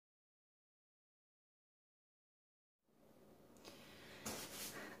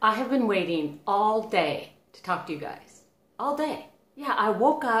I have been waiting all day to talk to you guys. All day. Yeah, I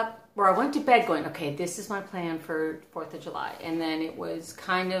woke up, or I went to bed going, okay, this is my plan for 4th of July. And then it was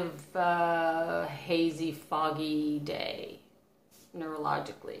kind of a hazy, foggy day.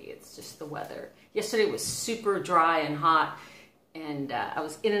 Neurologically, it's just the weather. Yesterday was super dry and hot, and I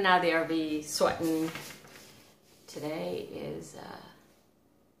was in and out of the RV sweating. Today is,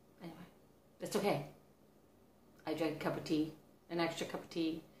 anyway, it's okay. I drank a cup of tea, an extra cup of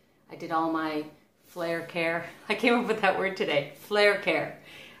tea. I did all my flare care. I came up with that word today, flare care.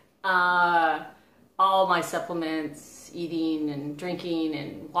 All my supplements, eating and drinking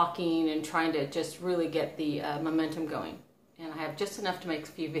and walking and trying to just really get the momentum going. And I have just enough to make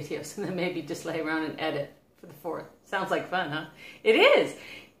a few videos and then maybe just lay around and edit for the 4th. Sounds like fun, huh? It is.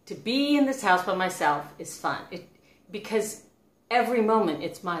 To be in this house by myself is fun. Because every moment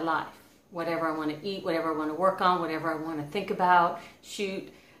it's my life. Whatever I want to eat, whatever I want to work on, whatever I want to think about,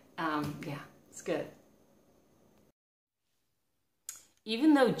 shoot. Yeah, it's good.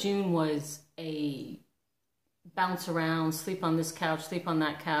 Even though June was a bounce around, sleep on this couch, sleep on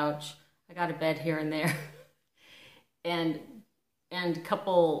that couch, I got a bed here and there. And a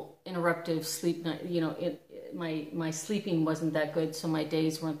couple interruptive sleep night, you know, my sleeping wasn't that good, so my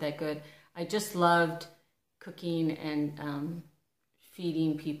days weren't that good. I just loved cooking and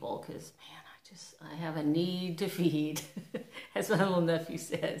feeding people because, man, I have a need to feed, as my little nephew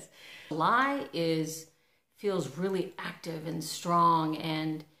says. July feels really active and strong,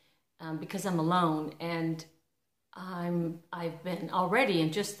 and because I'm alone, and I've been already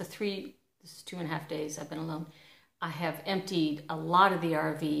in just this is 2.5 days I've been alone. I have emptied a lot of the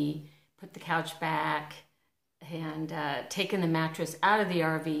RV, put the couch back, and taken the mattress out of the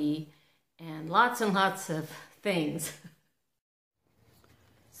RV, and lots of things.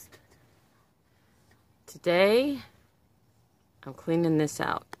 Today, I'm cleaning this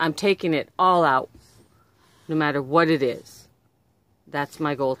out. I'm taking it all out, no matter what it is. That's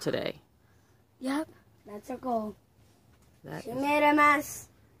my goal today. Yep, that's our goal. She made a mess.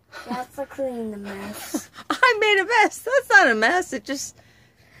 She has to clean the mess. I made a mess. That's not a mess. It just...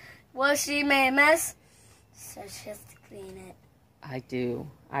 Well, she made a mess, so she has to clean it. I do.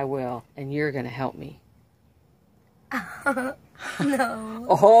 I will. And you're going to help me. No.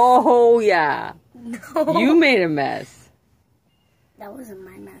 Oh, yeah. No. You made a mess. That wasn't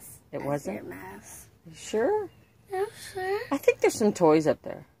my mess. It wasn't? Your mess. You sure? Yeah, sure. I think there's some toys up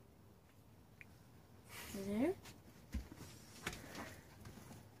there. Is there?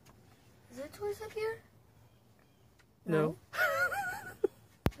 Is there toys up here? No.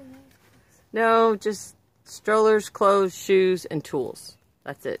 No, just strollers, clothes, shoes, and tools.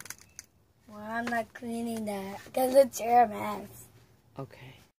 That's it. Well, I'm not cleaning that because it's your mess.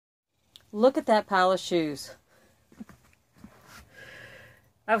 Okay. Look at that pile of shoes.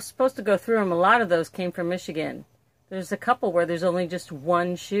 I was supposed to go through them. A lot of those came from Michigan. There's a couple where there's only just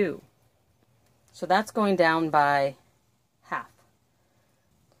one shoe. So that's going down by half.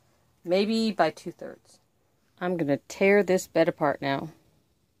 Maybe by 2/3. I'm going to tear this bed apart now.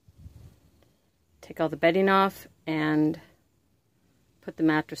 Take all the bedding off and put the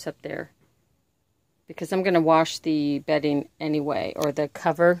mattress up there. Because I'm going to wash the bedding anyway, or the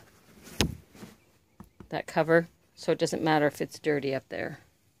cover. That cover. So it doesn't matter if it's dirty up there.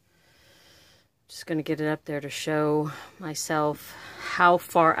 Just going to get it up there to show myself how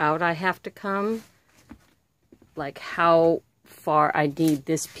far out I have to come. Like how far I need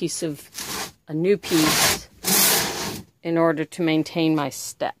this piece of, a new piece, in order to maintain my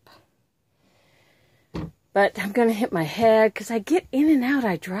step. But I'm going to hit my head because I get in and out.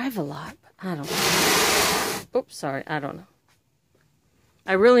 I drive a lot. I don't know. Oops, sorry. I don't know.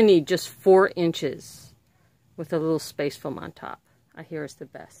 I really need just 4 inches with a little space foam on top. I hear it's the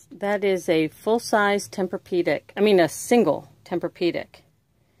best. That is a full-size Tempur-Pedic. I mean a single Tempur-Pedic.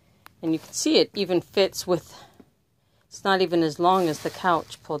 And you can see it even fits with, it's not even as long as the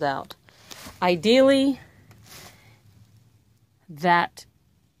couch pulled out. Ideally, that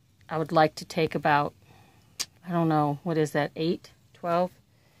I would like to take about, I don't know, what is that, 8, 12?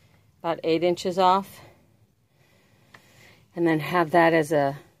 About 8 inches off. And then have that as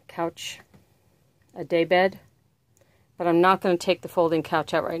a couch, a day bed. But I'm not going to take the folding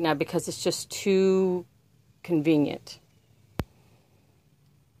couch out right now because it's just too convenient.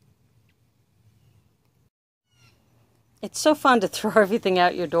 It's so fun to throw everything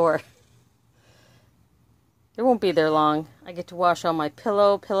out your door. It won't be there long. I get to wash all my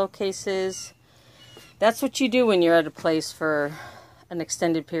pillowcases. That's what you do when you're at a place for an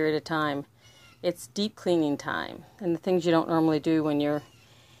extended period of time. It's deep cleaning time, and the things you don't normally do when you're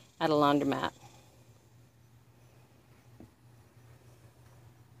at a laundromat.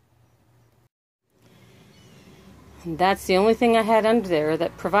 And that's the only thing I had under there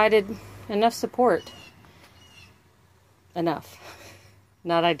that provided enough support. Enough.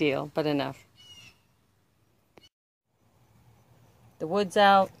 Not ideal, but enough. The wood's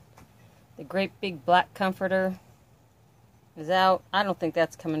out. The great big black comforter is out. I don't think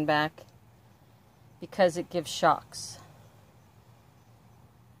that's coming back because it gives shocks.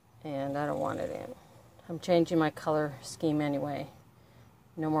 And I don't want it in. I'm changing my color scheme anyway.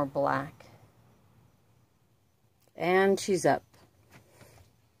 No more black. And she's up.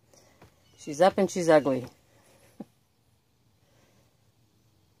 She's up and she's ugly.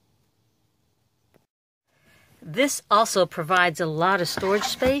 This also provides a lot of storage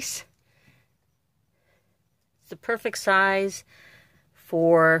space. It's the perfect size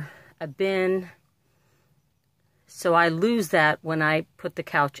for a bin. So I lose that when I put the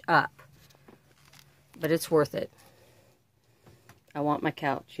couch up. But it's worth it. I want my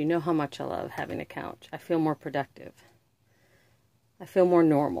couch. You know how much I love having a couch. I feel more productive. I feel more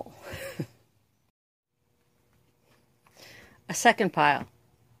normal. A second pile.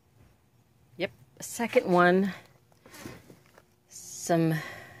 Yep, a second one. Some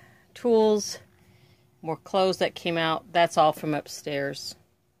tools, more clothes that came out. That's all from upstairs.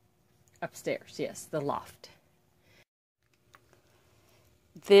 Upstairs, yes, the loft.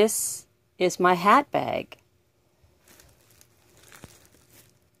 This is my hat bag.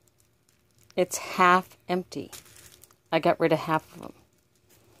 It's half empty. I got rid of half of them.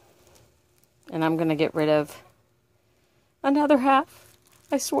 And I'm going to get rid of another half.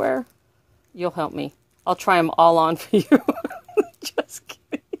 I swear. You'll help me. I'll try them all on for you. Just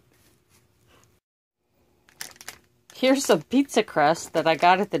kidding. Here's some pizza crust that I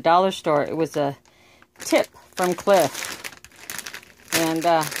got at the dollar store. It was a tip from Cliff. And,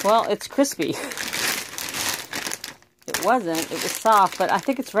 well, it's crispy. It wasn't. It was soft, but I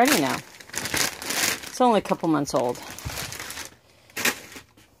think it's ready now. It's only a couple months old.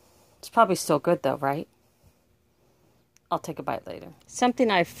 It's probably still good, though, right? I'll take a bite later. Something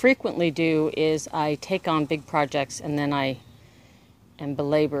I frequently do is I take on big projects and then I am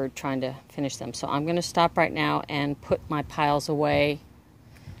belabored trying to finish them. So I'm going to stop right now and put my piles away.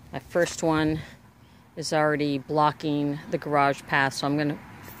 My first one is already blocking the garage path, so I'm going to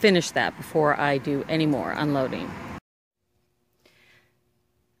finish that before I do any more unloading.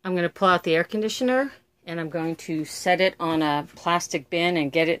 I'm going to pull out the air conditioner and I'm going to set it on a plastic bin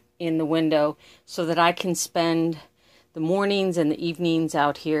and get it in the window so that I can spend the mornings and the evenings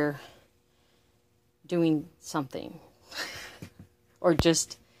out here doing something or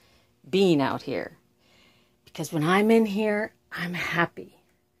just being out here. Because when I'm in here, I'm happy.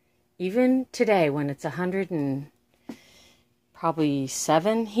 Even today when it's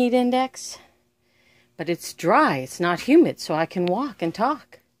 107 heat index, but it's dry, it's not humid, so I can walk and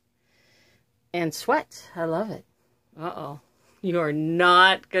talk and sweat. I love it. Uh-oh. You are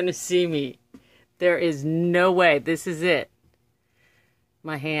not going to see me. There is no way. This is it.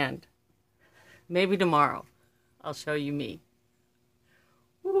 My hand. Maybe tomorrow I'll show you me.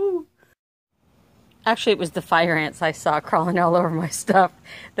 Woo! Actually, it was the fire ants I saw crawling all over my stuff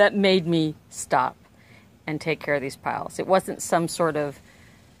that made me stop and take care of these piles. It wasn't some sort of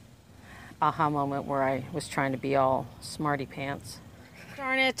aha moment where I was trying to be all smarty pants.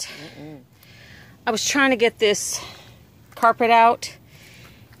 Darn it. I was trying to get this carpet out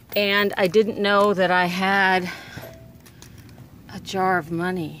and I didn't know that I had a jar of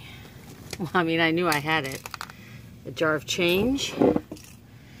money. Well, I mean, I knew I had it. A jar of change.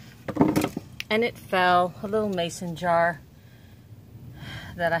 And it fell, a little mason jar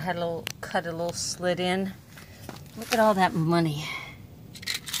that I had cut a little slit in. Look at all that money.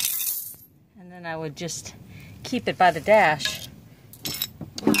 And then I would just keep it by the dash.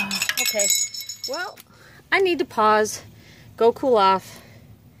 Okay, well, I need to pause, go cool off,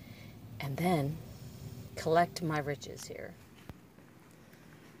 and then collect my riches here.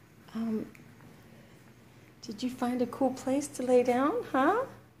 Did you find a cool place to lay down, huh?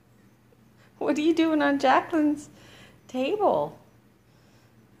 What are you doing on Jacqueline's table?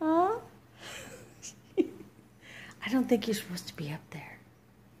 Huh? I don't think you're supposed to be up there.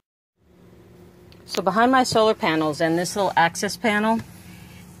 So behind my solar panels and this little access panel,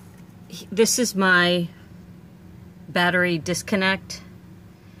 this is my battery disconnect,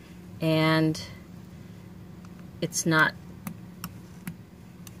 and it's not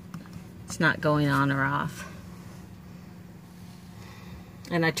going on or off.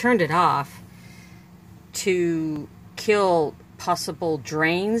 And I turned it off to kill possible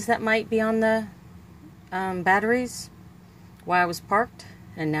drains that might be on the batteries while I was parked,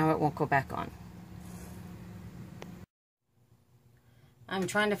 and now it won't go back on. I'm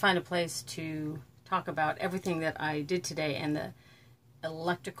trying to find a place to talk about everything that I did today and the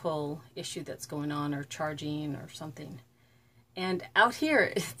electrical issue that's going on, or charging or something. And out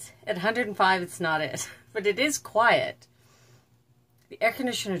here, it's at 105, it's not it. But it is quiet. The air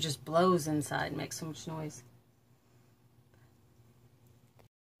conditioner just blows inside and makes so much noise.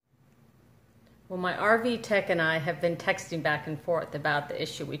 Well, my RV tech and I have been texting back and forth about the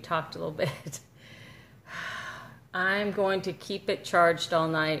issue. We talked a little bit. I'm going to keep it charged all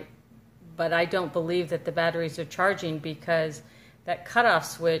night, but I don't believe that the batteries are charging because that cutoff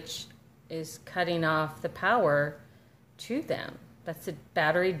switch is cutting off the power to them. That's a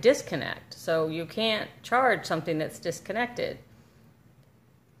battery disconnect. So you can't charge something that's disconnected.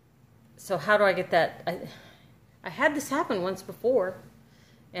 So how do I get that? I had this happen once before,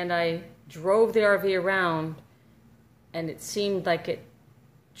 and I drove the RV around, and it seemed like it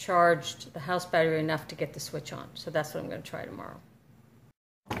charged the house battery enough to get the switch on. So that's what I'm going to try tomorrow.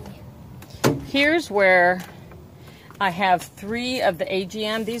 Here's where I have 3 of the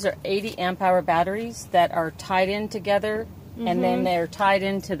AGM. These are 80 amp hour batteries that are tied in together, and then they're tied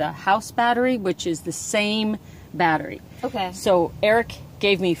into the house battery, which is the same battery. Okay. So Eric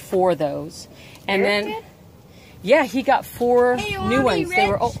gave me 4 of those. And Eric then did? Yeah, he got 4 new ones. They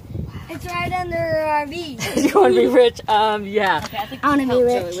were it's right under the RV. You want to be rich? Yeah. Okay, I want to be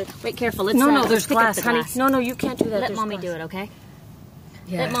rich. Wait, careful. Let's, no, there's glass, the honey. Glass. No, you can't do that. Let Mommy do it, okay?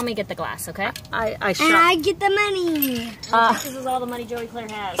 Yeah. Let Mommy get the glass, okay? I shot. And I get the money. This is all the money Joey Claire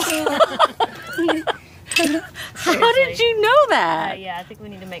has. How did you know that? Yeah, I think we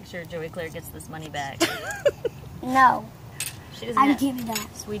need to make sure Joey Claire gets this money back. No. She doesn't I'm giving that.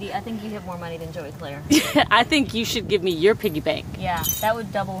 Sweetie, I think you have more money than Joey Claire. I think you should give me your piggy bank. Yeah, that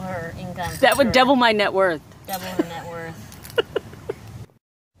would double her income. That would double my net worth. Double her net worth.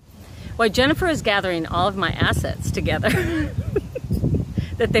 Well, Jennifer is gathering all of my assets together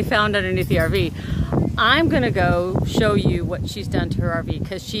that they found underneath the RV. I'm going to go show you what she's done to her RV,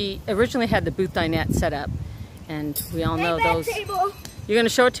 because she originally had the booth dinette set up, and we all know those. Table. You're going to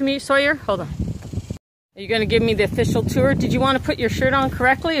show it to me, Sawyer? Hold on. Are you going to give me the official tour? Did you want to put your shirt on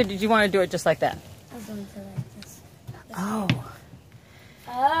correctly, or did you want to do it just like that? I was going to like this. Oh.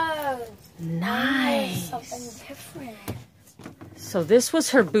 Oh. Nice. Something different. So this was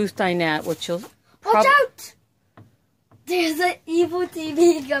her booth dinette, which you'll Watch out! There's an evil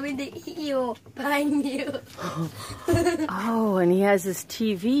TV coming to eat you behind you. Oh, and he has this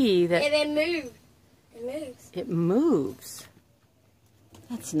TV that... And it moves. It moves. It moves.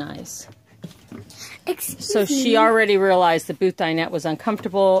 That's nice. Excuse So she already realized the booth dinette was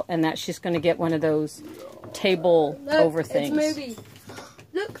uncomfortable, and that she's going to get one of those table over things. It's moving.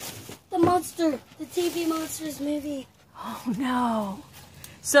 Look, the monster. The TV monster is moving. Oh no.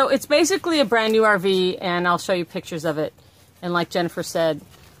 So it's basically a brand new RV, and I'll show you pictures of it. And like Jennifer said,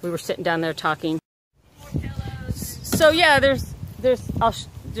 we were sitting down there talking. So yeah, there's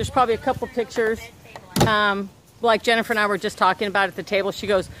probably a couple pictures. Like Jennifer and I were just talking about at the table. She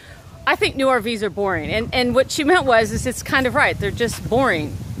goes, I think new RVs are boring. And what she meant is it's kind of right. They're just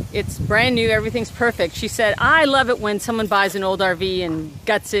boring. It's brand new. Everything's perfect. She said, I love it when someone buys an old RV and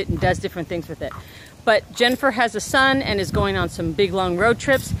guts it and does different things with it. But Jennifer has a son and is going on some big long road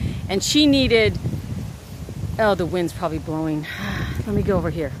trips, and she needed, oh, the wind's probably blowing. Let me go over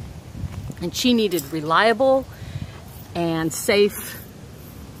here. And she needed reliable and safe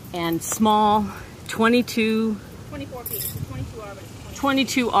and small 24 feet.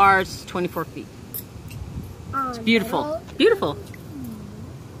 22 R's, 24 feet. It's beautiful. Beautiful.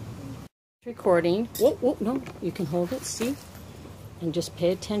 Recording. Whoa, no, you can hold it, see? And just pay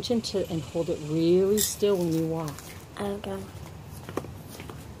attention to, and hold it really still when you walk. Okay.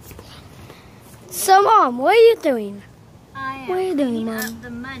 So, Mom, what are you doing? I am what are you doing, cleaning Mom? up the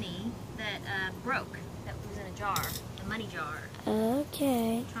money that broke, that was in a jar, the money jar.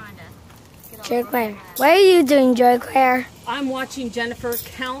 Okay. I'm trying to get all Joy the Claire. What are you doing, Joy Claire? I'm watching Jennifer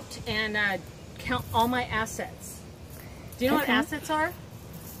count and count all my assets. Do you know what assets are?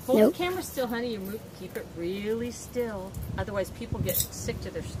 Hold the camera still, honey. Keep it really still. Otherwise, people get sick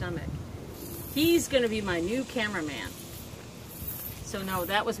to their stomach. He's going to be my new cameraman. So, no,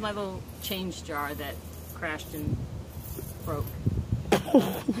 that was my little change jar that crashed and broke.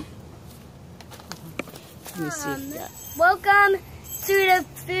 Let me see. Welcome to the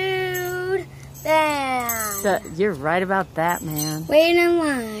food van. You're right about that, man. Wait in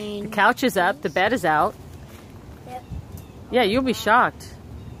line. The couch is up. The bed is out. Yep. Yeah, you'll be shocked.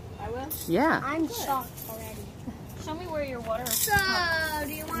 Yeah. I'm shocked already. Show me where your water is So,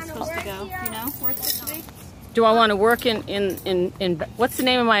 do you want to work to go? here? You know where it's supposed to be? Do I want to work in what's the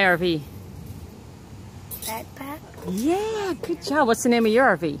name of my RV? Backpack? Yeah, good job. What's the name of your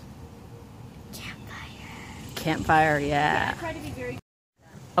RV? Camper. campfire, yeah. I try to be very...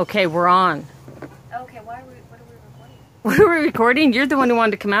 Okay, we're on. Okay, what are we recording? What are we recording? You're the one who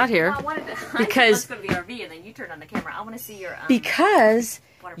wanted to come out here. Well, I wanted to... Because... Let's go to the RV and then you turn on the camera. I want to see your... because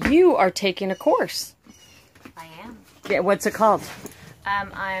you are taking a course. I am. Yeah, what's it called?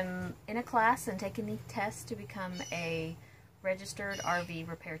 I'm in a class and taking the test to become a registered RV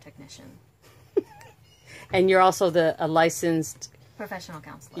repair technician. And you're also a licensed... professional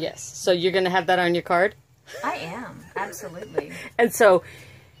counselor. Yes. So you're going to have that on your card? I am. Absolutely. And so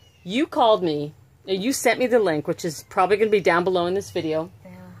you called me, you sent me the link, which is probably going to be down below in this video.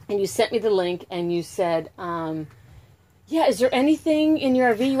 Yeah. And you sent me the link and you said, yeah, is there anything in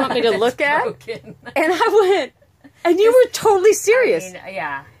your RV you want me to look at? Broken. And I went, and you were totally serious. I mean,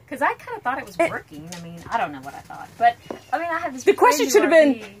 yeah. Because I kind of thought it was working. I mean, I don't know what I thought. But, I mean, I have this... The question should have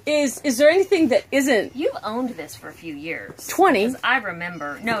been, is there anything that isn't... You've owned this for a few years. 20. Because I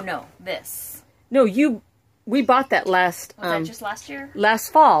remember... No, this. No, we bought that last... Was that just last year?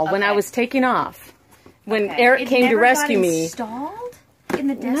 Last fall, when I was taking off. When Eric came to rescue me. Installed in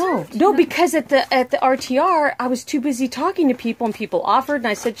the desert? No, because at the RTR, I was too busy talking to people, and people offered, and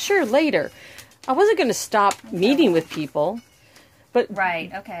I said, sure, later. I wasn't going to stop meeting with people. But right,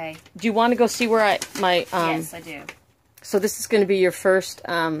 okay. Do you want to go see where yes, I do. So this is going to be your first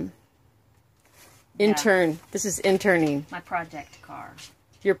intern. Yeah. This is interning. My project car.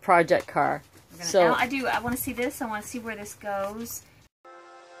 Your project car. So I want to see this. I want to see where this goes.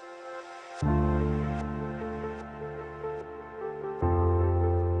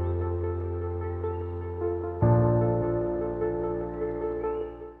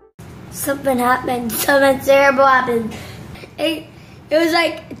 Something happened. Something terrible happened. It was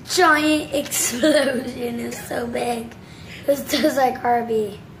like a giant explosion. It was so big. It was just like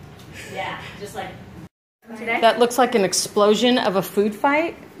RV. Yeah, just like today. That looks like an explosion of a food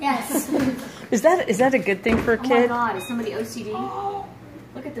fight. Yes. Is that a good thing for a kid? Oh my God! Is somebody OCD?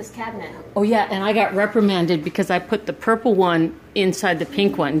 Look at this cabinet. Oh yeah, and I got reprimanded because I put the purple one inside the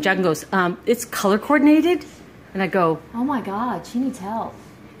pink one. And Juggen goes, "It's color coordinated," and I go, "Oh my God, she needs help."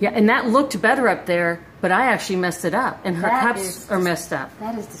 Yeah, and that looked better up there, but I actually messed it up, and her cups are messed up.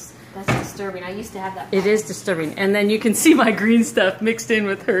 That's disturbing. I used to have that. It is disturbing, and then you can see my green stuff mixed in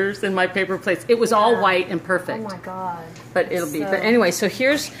with hers and my paper plates. It was all white and perfect. Oh my God! But it'll be. But anyway, so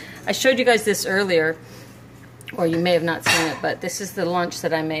I showed you guys this earlier, or you may have not seen it, but this is the lunch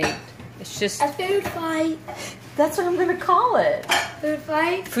that I made. It's just a food fight. That's what I'm going to call it. Food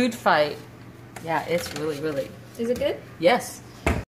fight. Food fight. Yeah, it's really, really. Is it good? Yes.